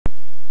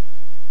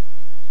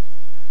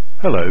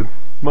Hello,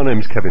 my name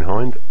is Kevin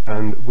Hind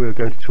and we're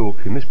going to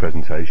talk in this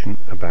presentation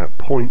about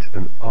point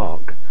and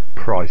arc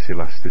price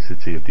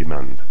elasticity of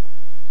demand.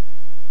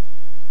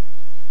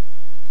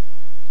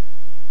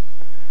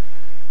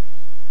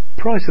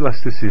 Price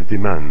elasticity of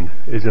demand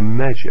is a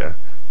measure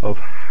of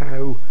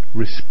how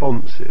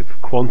responsive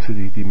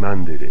quantity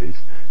demanded is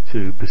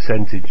to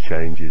percentage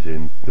changes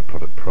in the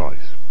product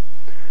price.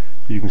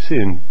 You can see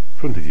in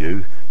front of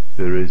you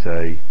there is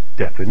a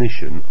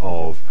definition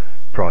of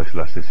price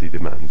elasticity of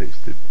demand. It's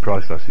the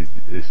price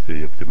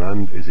elasticity of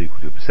demand is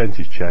equal to the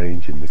percentage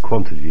change in the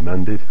quantity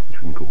demanded,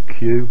 which we can call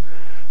Q,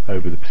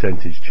 over the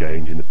percentage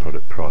change in the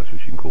product price,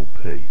 which we can call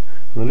P. And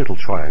the little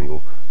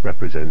triangle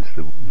represents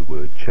the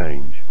word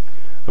change.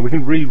 And we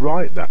can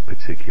rewrite that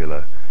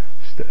particular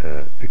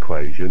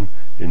equation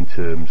in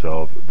terms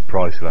of the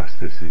price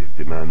elasticity of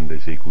demand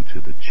is equal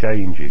to the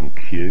change in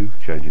Q,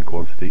 change in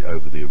quantity,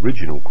 over the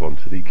original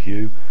quantity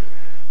Q,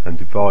 and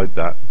divide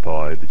that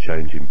by the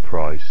change in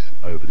price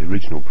over the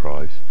original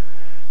price.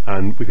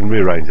 And we can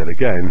rearrange that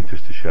again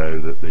just to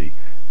show that the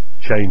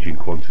change in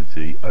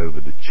quantity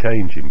over the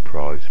change in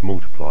price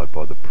multiplied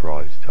by the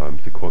price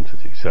times the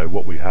quantity. So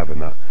what we have in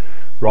that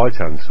right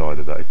hand side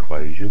of that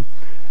equation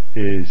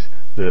is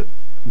that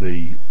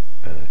the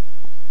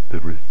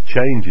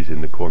changes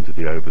in the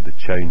quantity over the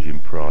change in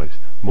price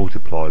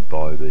multiplied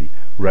by the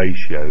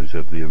ratios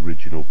of the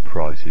original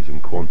prices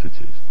and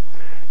quantities.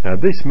 Now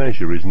this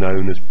measure is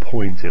known as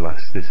point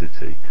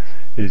elasticity.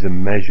 It is a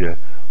measure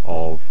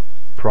of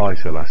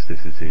price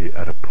elasticity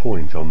at a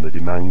point on the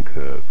demand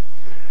curve.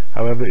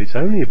 However, it's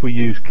only if we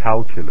use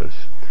calculus,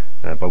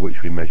 by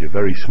which we measure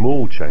very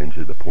small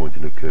changes at the point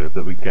in the curve,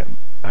 that we get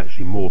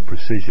actually more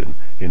precision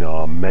in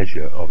our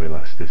measure of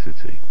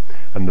elasticity.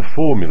 And the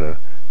formula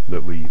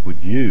that we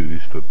would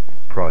use for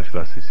price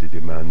elasticity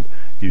demand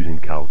using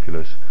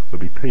calculus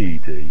would be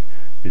PED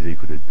is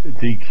equal to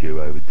dq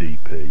over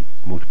dp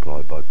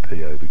multiplied by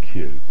p over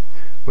q,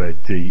 where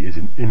d is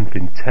an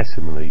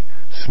infinitesimally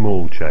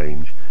small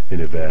change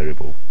in a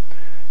variable.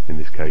 In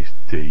this case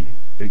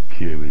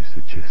q is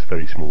a just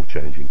very small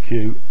change in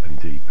q, and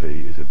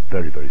dp is a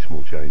very, very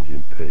small change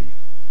in p.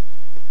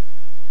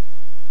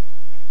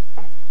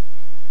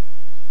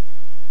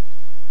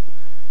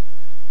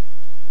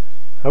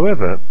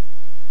 However,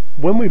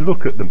 when we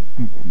look at the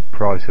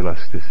price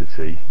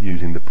elasticity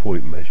using the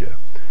point measure,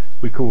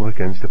 we come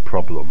against a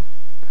problem.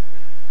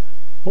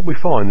 What we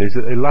find is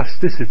that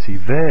elasticity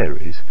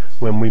varies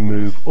when we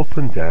move up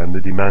and down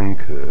the demand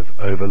curve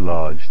over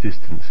large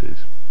distances.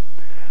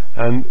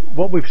 And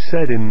what we've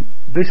said in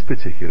this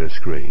particular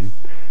screen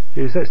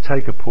is, let's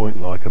take a point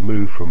like a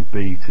move from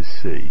B to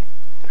C,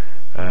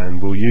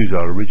 and we'll use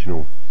our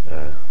original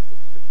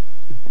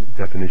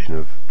definition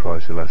of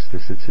price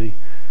elasticity.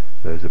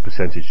 There's a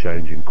percentage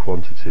change in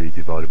quantity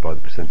divided by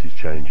the percentage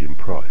change in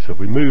price. So if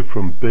we move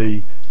from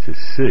B to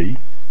C,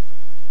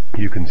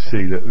 you can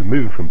see that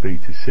moving from B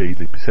to C,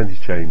 the percentage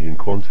change in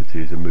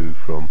quantity is a move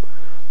from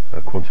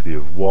a quantity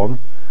of 1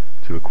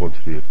 to a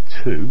quantity of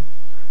 2,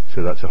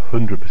 so that's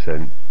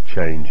 100%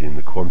 change in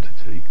the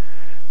quantity.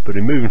 But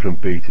in moving from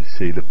B to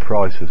C, the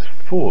price has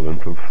fallen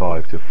from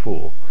 5 to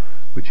 4,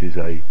 which is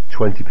a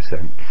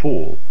 20%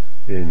 fall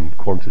in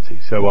quantity.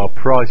 So our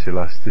price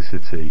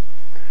elasticity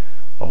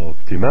of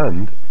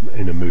demand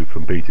in a move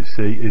from B to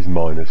C is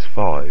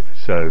 -5.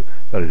 So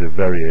that is a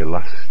very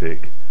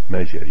elastic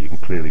measure. You can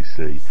clearly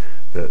see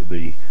that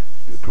the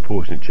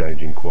proportionate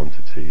change in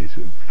quantity is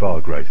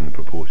far greater than the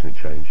proportionate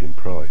change in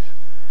price.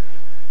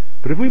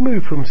 But if we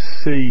move from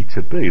C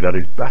to B, that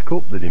is back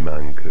up the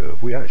demand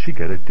curve, we actually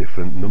get a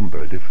different number,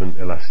 a different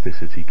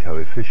elasticity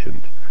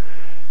coefficient.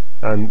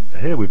 And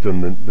here we've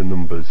done the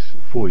numbers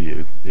for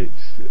you.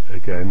 It's,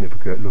 again,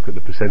 if we look at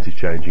the percentage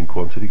change in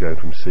quantity going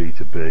from C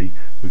to B,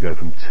 we go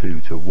from 2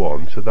 to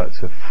 1, so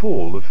that's a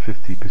fall of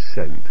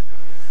 50%.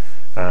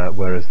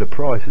 Whereas the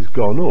price has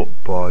gone up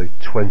by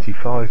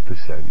 25%,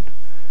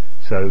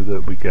 so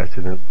that we get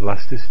an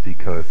elasticity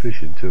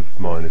coefficient of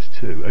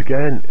 -2.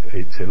 Again,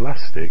 it's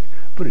elastic,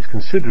 but it's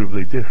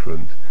considerably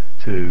different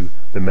to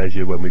the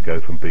measure when we go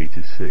from B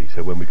to C.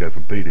 So when we go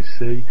from B to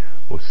C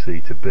or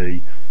C to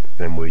B,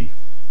 then we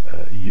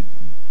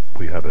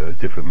have a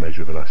different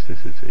measure of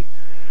elasticity.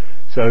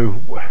 So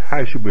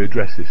how should we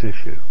address this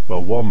issue?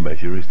 Well, one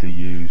measure is to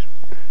use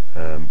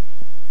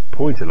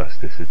point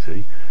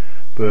elasticity.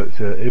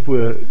 But if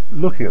we're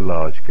looking at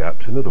large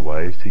gaps, another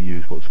way is to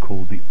use what's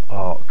called the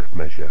arc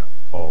measure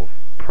of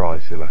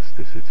price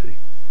elasticity.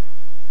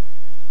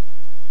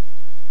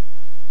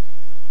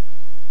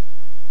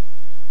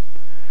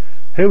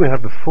 Here we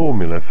have the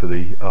formula for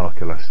the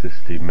arc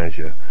elasticity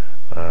measure,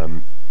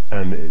 and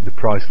the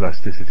price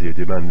elasticity of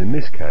demand in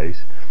this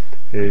case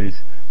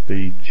is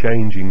the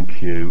change in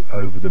Q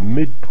over the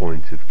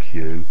midpoint of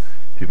Q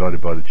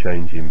divided by the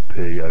change in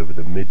P over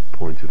the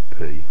midpoint of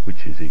P,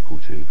 which is equal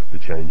to the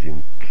change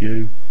in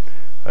Q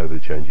over the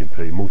change in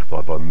P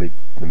multiplied by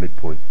the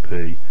midpoint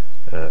P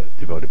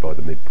divided by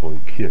the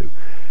midpoint Q.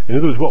 In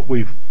other words, what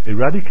we've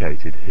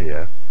eradicated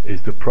here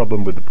is the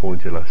problem with the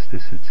point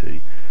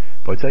elasticity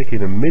by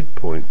taking a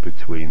midpoint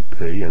between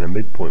P and a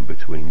midpoint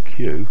between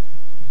Q,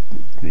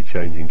 the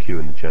change in Q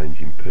and the change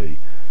in P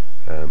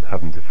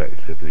haven't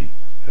effectively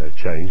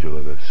changed,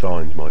 although the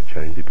signs might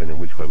change depending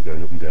on which way we're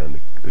going up and down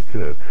the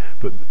curve.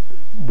 But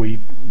the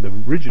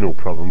original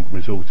problem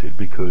resulted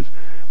because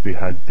we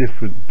had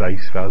different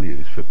base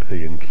values for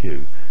P and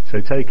Q.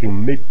 So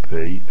taking mid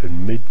P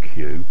and mid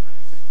Q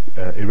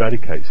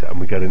eradicates that, and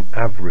we get an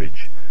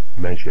average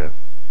measure.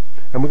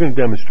 And we're going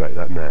to demonstrate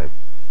that now.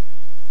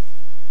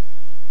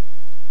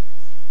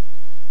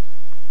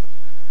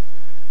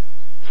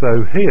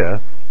 So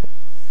here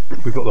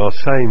we've got our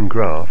same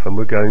graph, and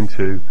we're going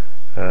to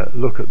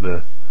look at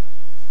the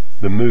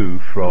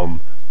move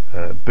from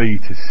B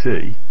to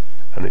C,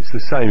 and it's the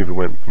same if we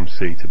went from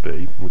C to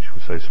B, which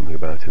we'll say something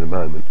about in a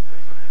moment.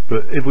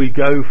 But if we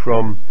go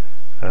from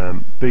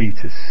B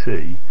to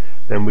C,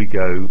 then we've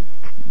got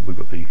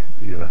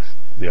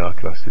the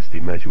arc elasticity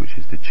measure, which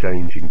is the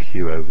change in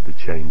Q over the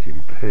change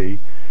in P,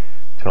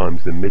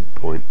 times the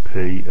midpoint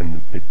P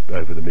and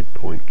over the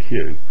midpoint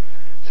Q.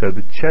 So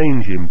the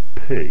change in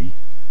P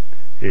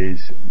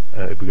is,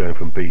 if we're going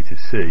from B to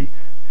C,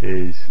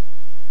 is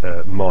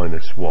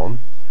 -1.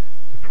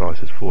 The price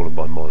has fallen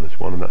by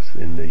 -1, and that's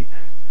in the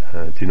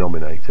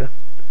denominator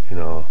in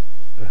our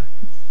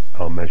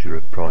measure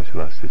of price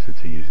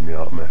elasticity using the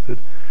ARC method.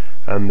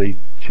 And the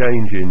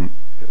change in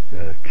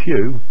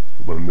Q,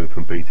 when we move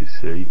from B to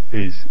C,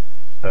 is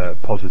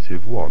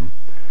 +1.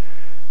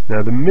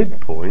 Now the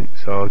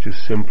midpoints are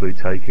just simply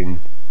taking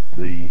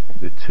the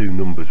two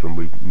numbers when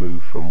we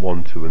move from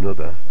one to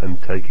another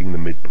and taking the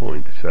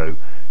midpoint. So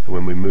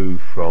when we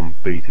move from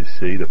B to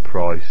C, the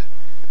price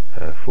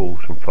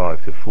falls from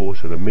 5 to 4,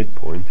 so the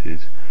midpoint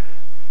is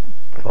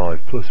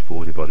 5 plus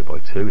 4 divided by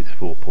 2, it's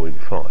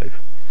 4.5.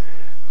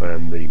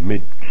 And the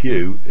mid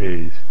Q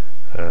is,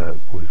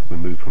 we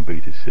move from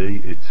B to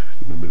C,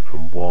 we move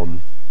from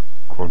one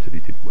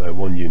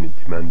unit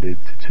demanded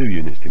to 2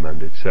 units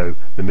demanded, so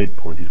the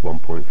midpoint is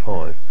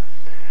 1.5.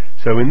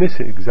 So in this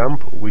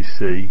example we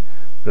see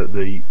that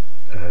the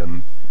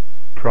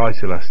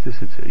price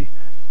elasticity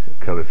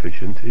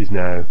coefficient is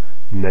now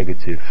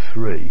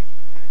 -3,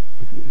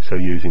 so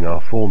using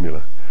our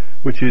formula,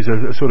 which is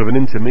a sort of an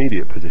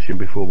intermediate position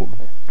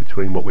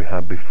between what we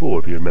had before.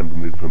 If you remember,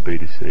 moving from B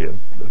to C,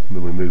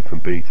 when we moved from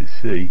B to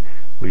C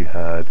we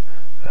had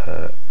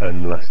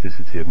an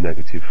elasticity of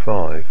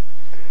 -5,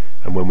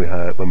 and when we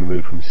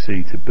moved from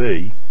C to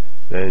B,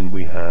 then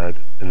we had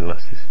an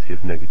elasticity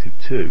of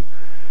 -2.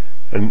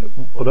 And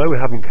although we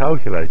haven't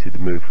calculated the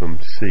move from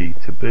C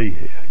to B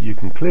here, you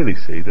can clearly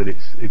see that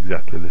it's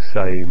exactly the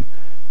same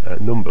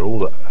number. All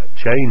that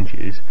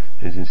changes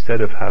is,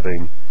 instead of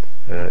having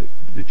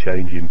the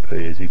change in P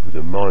is equal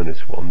to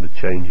 -1, the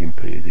change in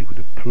P is equal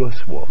to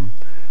 +1,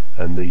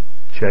 and the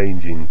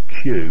change in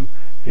Q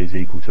is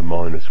equal to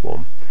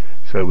 -1.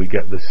 So we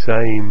get the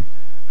same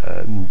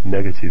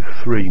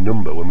 -3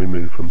 number when we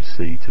move from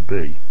C to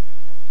B.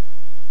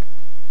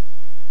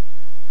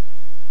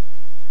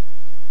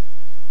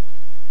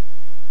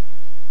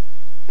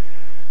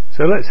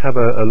 So let's have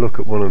a look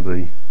at one of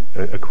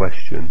a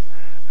question,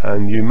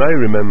 and you may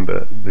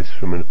remember this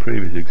from a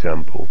previous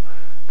example,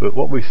 but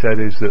what we said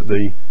is that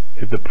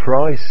if the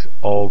price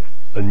of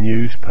a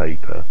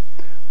newspaper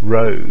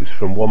rose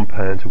from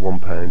 £1 to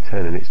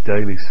 £1.10 and its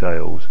daily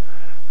sales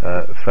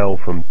fell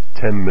from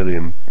 10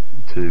 million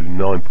to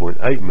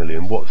 9.8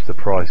 million, what's the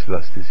price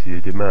elasticity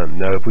of demand?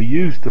 Now if we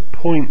use the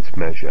point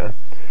measure,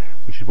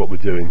 which is what we're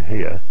doing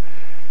here,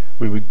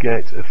 we would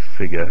get a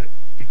figure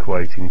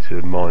equating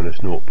to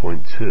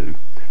 -0.2.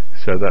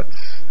 So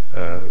that's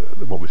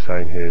what we're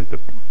saying here is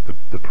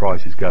the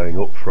price is going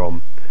up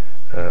from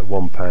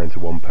 £1 to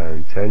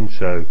 £1.10,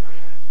 so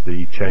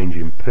the change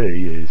in P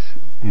is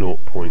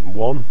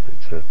 0.1,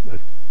 it's a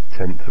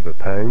tenth of a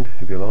pound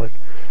if you like.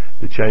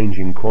 The change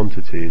in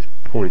quantity is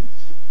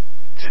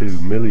 0.2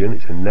 million,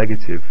 it's a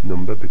negative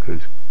number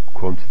because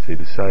quantity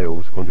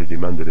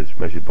demanded as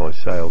measured by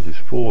sales is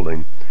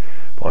falling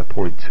by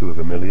 0.2 of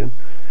a million.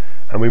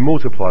 And we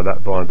multiply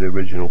that by the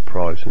original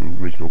price and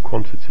original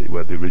quantity,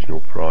 where the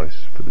original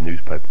price for the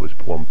newspaper was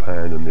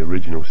 £1 and the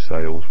original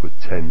sales were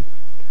 10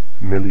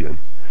 million.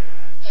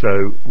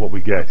 So what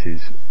we get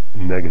is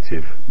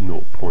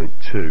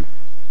 -0.2.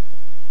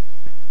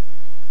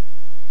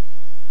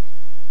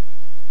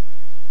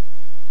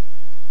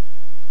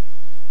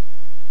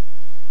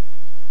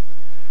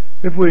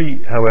 If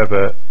we,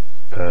 however,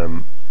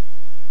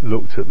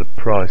 looked at the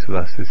price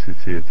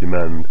elasticity of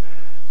demand,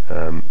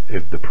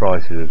 if the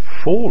price had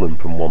fallen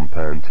from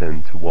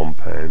 £1.10 to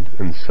 £1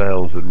 and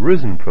sales had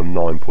risen from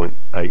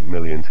 9.8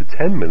 million to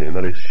 10 million,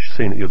 that is,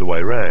 seen it the other way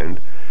around,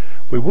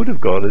 we would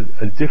have got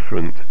a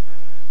different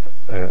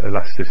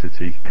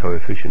elasticity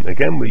coefficient.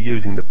 Again, we're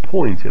using the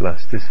point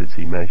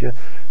elasticity measure,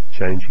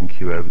 change in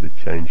Q over the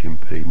change in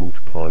P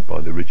multiplied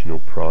by the original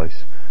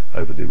price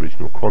over the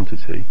original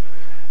quantity.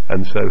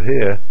 And so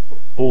here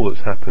all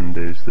that's happened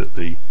is that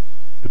the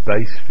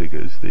base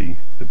figures, the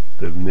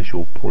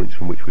initial points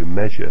from which we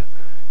measure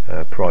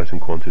price and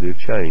quantity have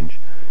changed,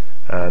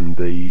 and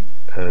the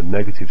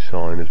negative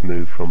sign has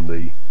moved from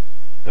the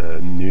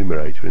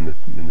numerator in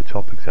the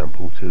top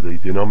example to the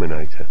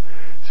denominator.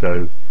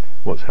 So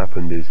what's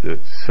happened is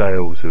that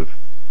sales have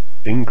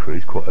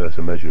increased as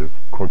a measure of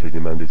quantity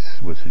demanded.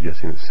 We're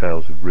suggesting that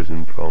sales have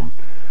risen from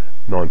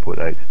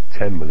 9.8 to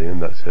 10 million.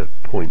 That's a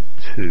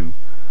 0.2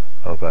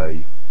 of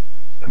a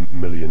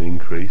million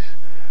increase.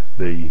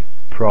 The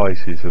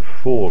prices have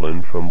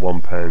fallen from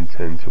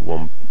 £1.10 to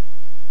 £1,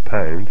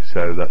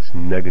 so that's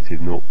negative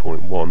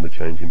 0.1. The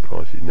change in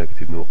price is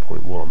negative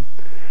 0.1.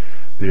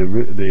 The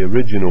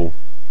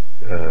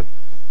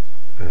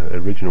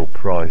original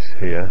price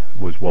here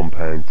was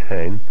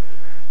 £1.10,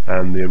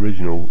 and the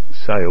original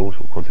sales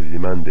or quantity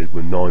demanded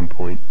were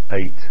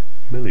 9.8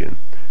 million.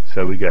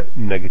 So we get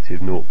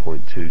negative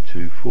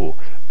 0.224.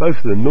 Both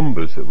of the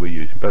numbers that we're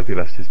using, both the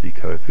elasticity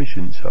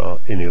coefficients, are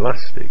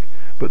inelastic,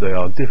 but they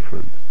are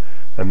different,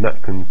 and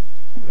that can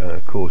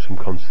cause some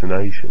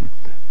consternation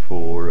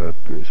for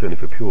certainly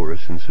for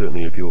purists, and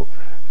certainly if you're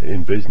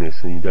in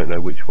business and you don't know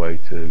which way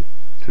to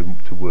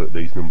work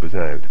these numbers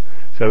out.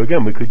 So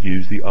again, we could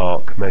use the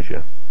arc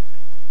measure.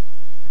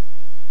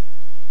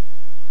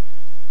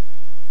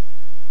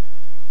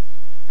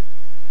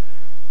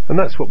 And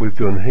that's what we've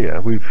done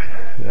here. We've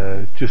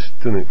just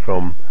done it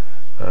from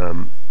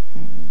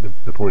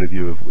the point of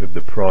view of if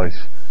the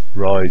price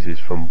rises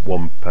from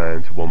 £1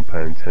 to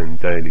 £1.10,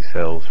 daily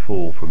sales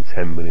fall from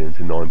 10 million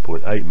to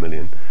 9.8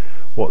 million.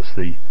 What's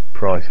the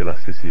price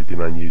elasticity of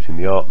demand using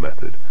the arc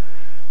method?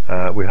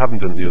 We haven't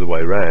done it the other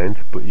way around,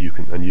 but you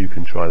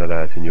can try that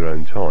out in your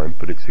own time,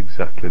 but it's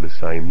exactly the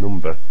same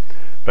number.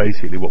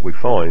 Basically what we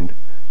find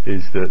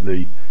is that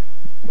the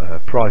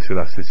price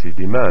elasticity of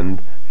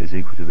demand is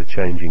equal to the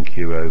change in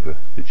Q over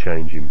the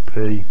change in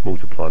P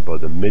multiplied by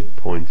the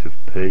midpoint of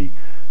P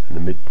and the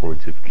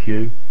midpoint of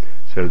Q.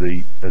 So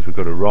as we've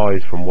got a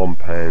rise from £1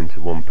 to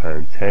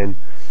 £1.10,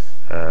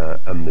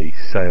 and the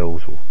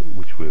sales,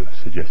 which we're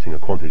suggesting are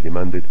quantity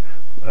demanded,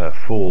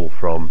 fall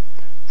from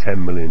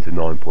 10 million to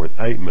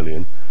 9.8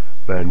 million,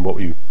 then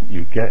what you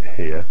get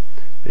here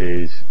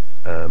is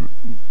a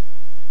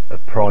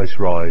price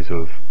rise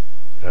of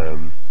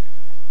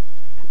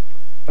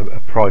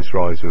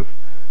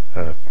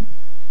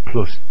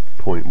plus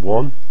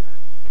 0.1.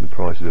 The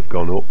prices have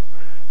gone up,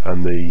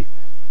 and the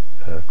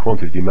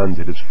quantity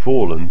demanded has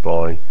fallen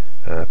by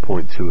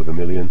 0.2 of a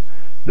million.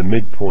 The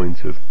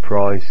midpoint of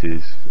price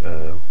is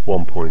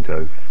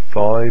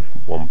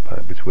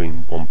 1.05,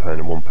 between £1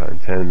 and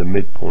 £1.10, and the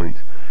midpoint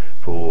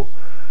for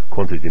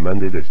quantity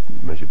demanded, as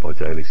measured by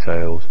daily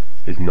sales,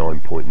 is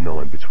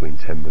 9.9, between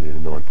 10 million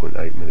and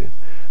 9.8 million.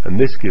 And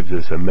this gives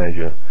us a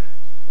measure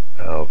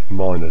of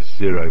minus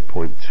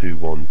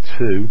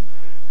 0.212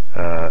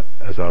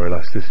 as our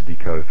elasticity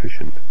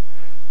coefficient.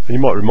 And you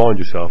might remind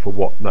yourself of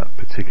what that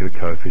particular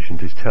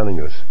coefficient is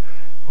telling us.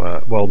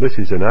 Well, this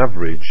is an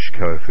average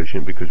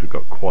coefficient because we've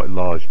got quite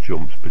large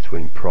jumps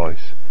between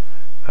price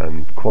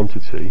and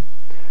quantity,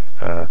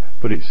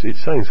 but it's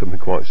saying something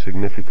quite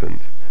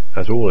significant,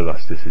 as all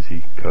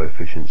elasticity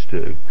coefficients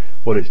do.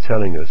 What it's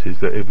telling us is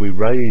that if we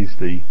raise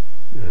the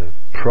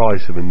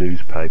price of a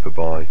newspaper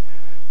by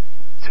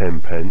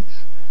 10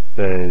 pence,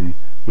 then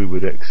we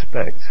would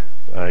expect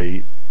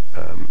then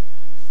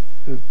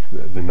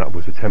that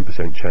was a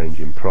 10% change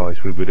in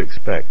price, we would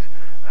expect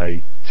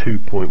a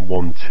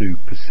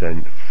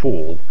 2.12%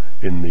 fall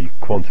in the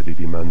quantity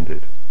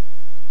demanded.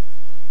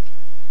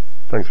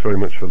 Thanks very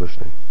much for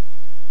listening.